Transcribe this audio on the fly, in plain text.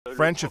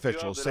French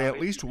officials say at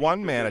least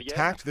one man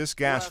attacked this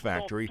gas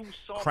factory,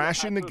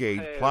 crashing the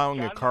gate,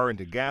 plowing a car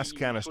into gas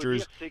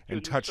canisters,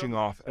 and touching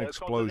off an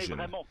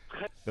explosion.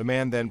 The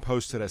man then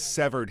posted a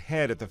severed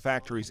head at the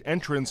factory's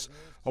entrance,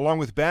 along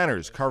with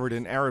banners covered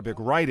in Arabic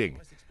writing.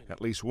 At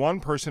least one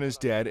person is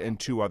dead and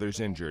 2 others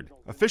injured.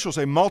 Officials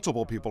say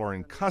multiple people are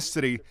in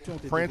custody.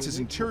 France's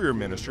interior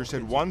minister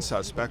said one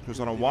suspect was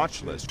on a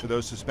watch list for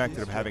those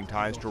suspected of having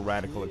ties to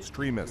radical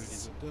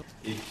extremists.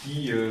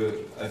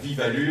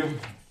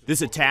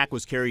 This attack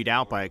was carried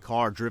out by a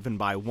car driven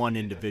by one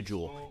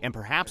individual and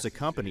perhaps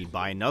accompanied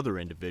by another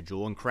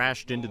individual and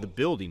crashed into the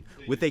building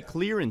with a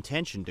clear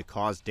intention to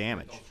cause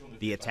damage.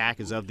 The attack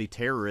is of the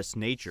terrorist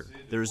nature.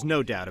 There is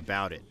no doubt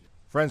about it.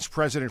 French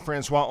President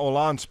François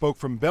Hollande spoke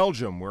from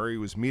Belgium, where he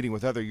was meeting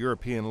with other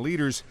European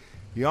leaders.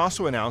 He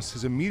also announced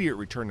his immediate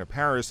return to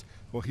Paris,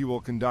 where he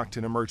will conduct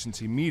an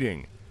emergency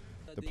meeting.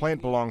 The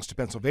plant belongs to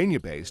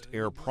Pennsylvania-based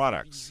Air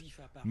Products.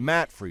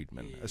 Matt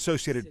Friedman,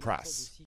 Associated Press.